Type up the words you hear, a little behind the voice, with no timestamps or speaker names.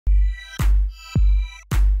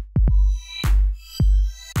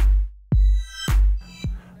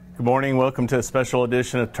Good morning. Welcome to a special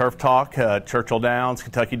edition of Turf Talk, Churchill Downs,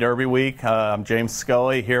 Kentucky Derby Week. I'm James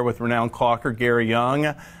Scully here with renowned clocker Gary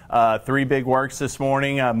Young. Three big works this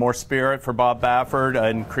morning, Mor Spirit for Bob Baffert,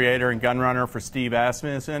 and Creator and Gunrunner for Steve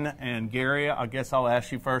Asmussen. And Gary, I guess I'll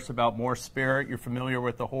ask you first about Mor Spirit. You're familiar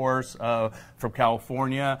with the horse from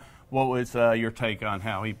California. What was your take on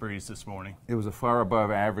how he breezed this morning? It was a far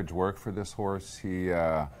above average work for this horse.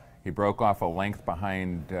 He broke off a length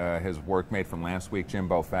behind his workmate from last week,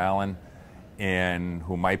 Jimbo Fallon, and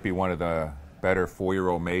who might be one of the better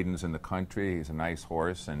 4-year-old maidens in the country. He's a nice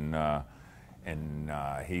horse, and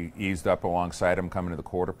he eased up alongside him coming to the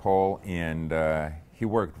quarter pole, and he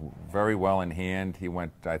worked very well in hand. He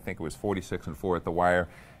went, I think it was 46-4 at the wire,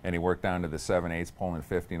 and he worked down to the 7/8 pole in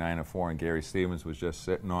 59-4, and Gary Stevens was just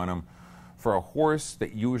sitting on him. For a horse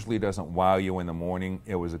that usually doesn't wow you in the morning,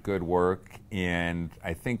 it was a good work, and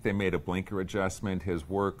I think they made a blinker adjustment. His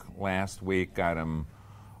work last week got him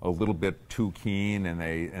a little bit too keen, and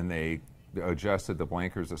they adjusted the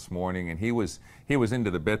blinkers this morning, and he was into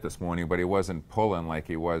the bit this morning, but he wasn't pulling like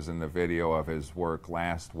he was in the video of his work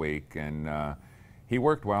last week, and he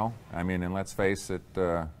worked well. I mean, and let's face it,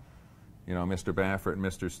 you know, Mr. Baffert and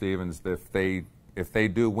Mr. Stevens, if they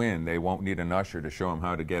do win, they won't need an usher to show them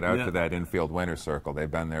how to get out to that infield winner's circle.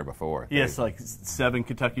 They've been there before. Yes, like 7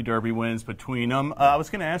 Kentucky Derby wins between them. I was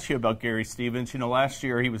going to ask you about Gary Stevens. You know, last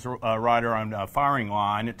year he was a rider on firing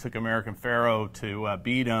line. It took American Pharoah to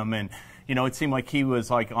beat him, and you know, it seemed like he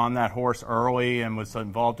was like on that horse early and was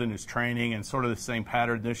involved in his training, and sort of the same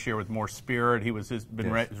pattern this year with Mor Spirit. He was his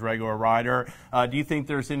regular rider. Do you think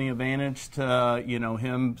there's any advantage to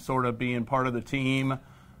him sort of being part of the team?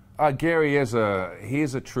 Gary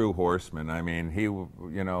he's a true horseman. I mean,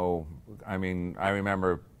 I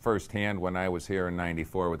remember firsthand when I was here in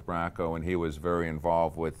 '94 with Bronco, and he was very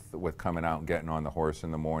involved with coming out and getting on the horse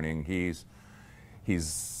in the morning. He's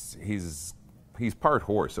part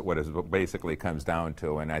horse at what it basically comes down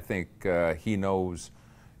to, and I think he knows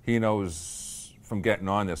from getting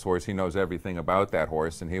on this horse, he knows everything about that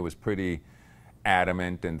horse, and he was pretty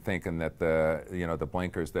adamant and thinking that the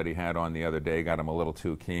blinkers that he had on the other day got him a little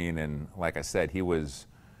too keen, and like I said, he was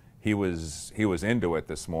into it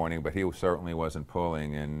this morning, but he certainly wasn't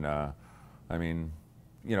pulling. And I mean,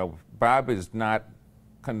 Bob is not,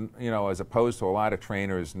 as opposed to a lot of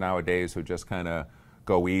trainers nowadays who just kind of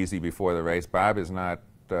go easy before the race, Bob is not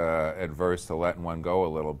adverse to letting one go a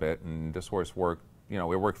little bit, and this horse worked. It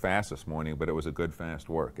worked fast this morning, but it was a good, fast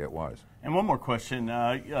work. It was. And one more question.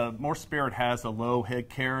 Mor Spirit has a low head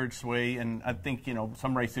carriageway, and I think,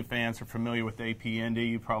 some racing fans are familiar with AP Indy.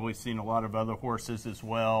 You've probably seen a lot of other horses as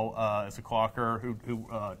well as a clocker who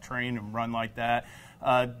train and run like that.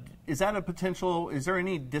 Is that a potential, is there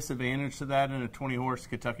any disadvantage to that in a 20-horse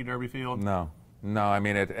Kentucky Derby field? No. No, I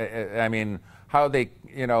mean, how they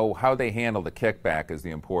handle the kickback is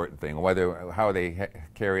the important thing, how they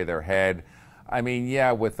carry their head. I mean,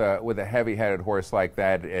 yeah, with a heavy-headed horse like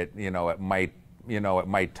that, it might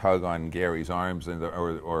tug on Gary's arms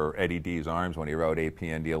or Eddie D's arms when he rode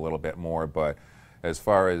APND a little bit more. But as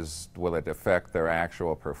far as will it affect their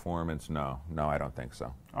actual performance, no, I don't think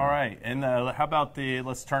so. All right, and how about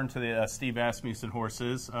let's turn to the Steve Asmussen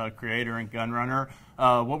horses, Creator and Gunrunner.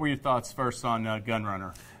 What were your thoughts first on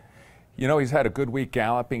Gunrunner? He's had a good week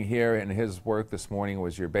galloping here, and his work this morning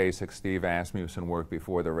was your basic Steve Asmussen work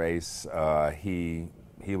before the race. He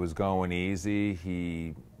was going easy.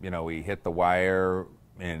 He hit the wire,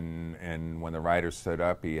 and when the rider stood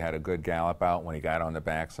up, he had a good gallop out. When he got on the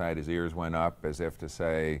backside, his ears went up as if to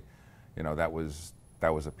say, that was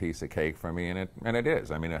a piece of cake for me, and it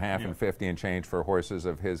is. I mean, a half and 50 and change for horses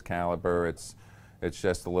of his caliber. It's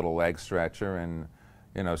just a little leg stretcher, and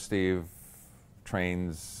Steve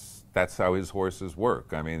trains. That's how his horses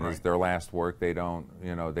work. I mean, it's their last work. They don't,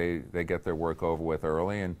 they get their work over with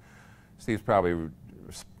early. And Steve's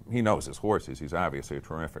he knows his horses. He's obviously a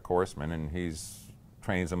terrific horseman, and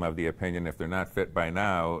trains them of the opinion if they're not fit by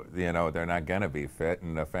now, they're not going to be fit,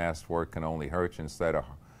 and the fast work can only hurt you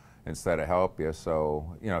instead of help you.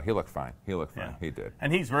 So, he looked fine. He looked fine. He did.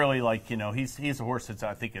 And he's really like, he's a horse that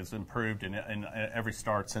I think has improved in every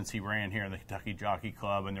start since he ran here in the Kentucky Jockey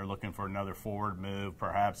Club, and they're looking for another forward move.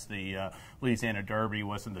 Perhaps the Louisiana Derby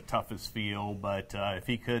wasn't the toughest field, but if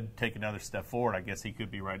he could take another step forward, I guess he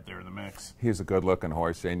could be right there in the mix. He's a good-looking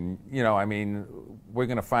horse, and, I mean, we're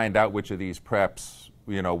going to find out which of these preps,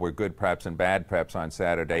 were good preps and bad preps on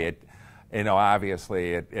Saturday.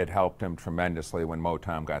 Obviously it helped him tremendously when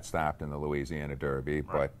Motown got stopped in the Louisiana Derby,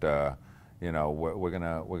 but we're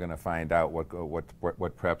gonna find out what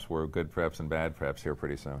preps were good preps and bad preps here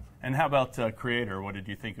pretty soon. And how about Creator? What did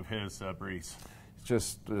you think of his breeze?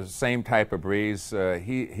 just the same type of breeze.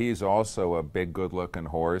 He's also a big, good-looking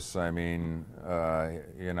horse. I mean,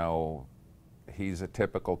 you know, he's a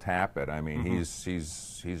typical Tappet. I mean,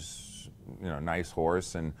 he's you know, a nice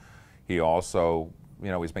horse, and he also, you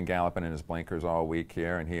know, he's been galloping in his blinkers all week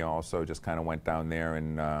here, and he also just kind of went down there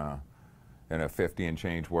and in a 50 and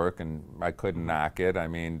change work, and I couldn't knock it. I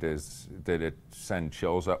mean, did it send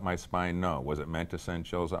chills up my spine? No. Was it meant to send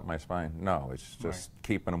chills up my spine? No. It's just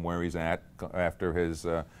keeping him where he's at after his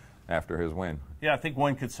win. Yeah, I think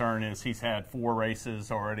one concern is he's had 4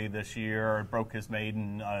 races already this year, broke his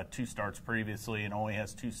maiden 2 starts previously, and only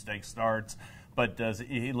has 2 stake starts. But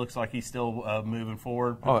he looks like he's still moving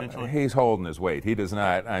forward potentially? Oh, he's holding his weight. He does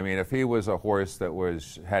not. I mean, if he was a horse that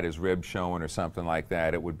had his ribs showing or something like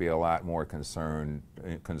that, it would be a lot more concerning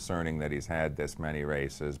that he's had this many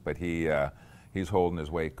races. But he's holding his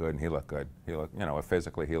weight good, and he looked good. He looked, you know,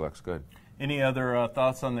 physically he looks good. Any other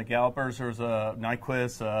thoughts on the gallopers? There's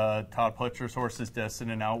Nyquist, Todd Pletcher's horses, Destin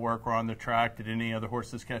and Outwork were on the track. Did any other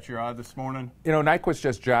horses catch your eye this morning? You know, Nyquist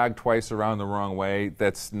just jogged twice around the wrong way.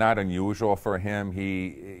 That's not unusual for him. I've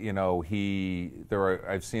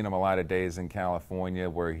seen him a lot of days in California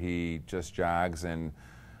where he just jogs, and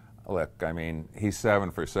look, I mean, he's 7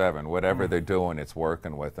 for 7. Whatever they're doing, it's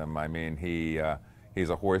working with him. I mean, he's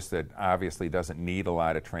a horse that obviously doesn't need a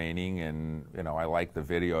lot of training, and you know, I liked the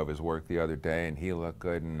video of his work the other day, and he looked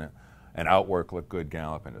good, and Outwork looked good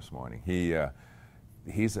galloping this morning. He's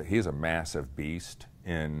a massive beast,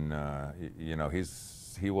 and you know,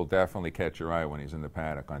 he will definitely catch your eye when he's in the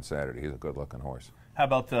paddock on Saturday. He's a good-looking horse. How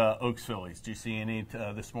about the Oaks fillies? Do you see any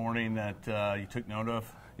this morning that you took note of?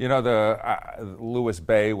 You know, the Lewis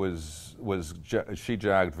Bay she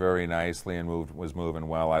jogged very nicely and was moving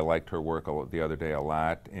well. I liked her work the other day a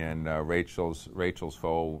lot, and Rachel's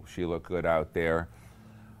foal, she looked good out there.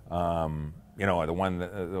 You know, the one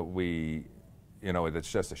that we, you know,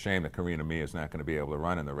 it's just a shame that Karina Mee is not going to be able to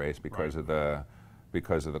run in the race because of the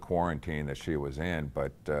quarantine that she was in,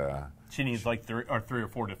 but she needs like 3 or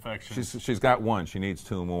 4 defections. She's got 1. She needs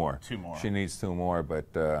 2 more. 2 more. She needs 2 more, but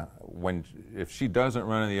if she doesn't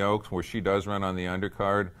run in the Oaks, where she does run on the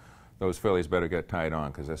undercard, those fillies better get tied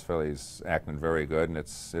on, because this filly's acting very good, and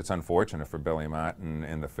it's unfortunate for Billy Mott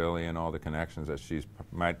and the filly and all the connections that she's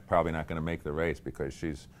probably not going to make the race, because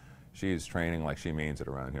she's training like she means it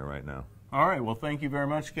around here right now. All right. Well, thank you very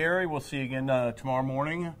much, Gary. We'll see you again tomorrow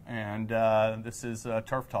morning, and this is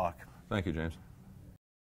Turf Talk. Thank you, James.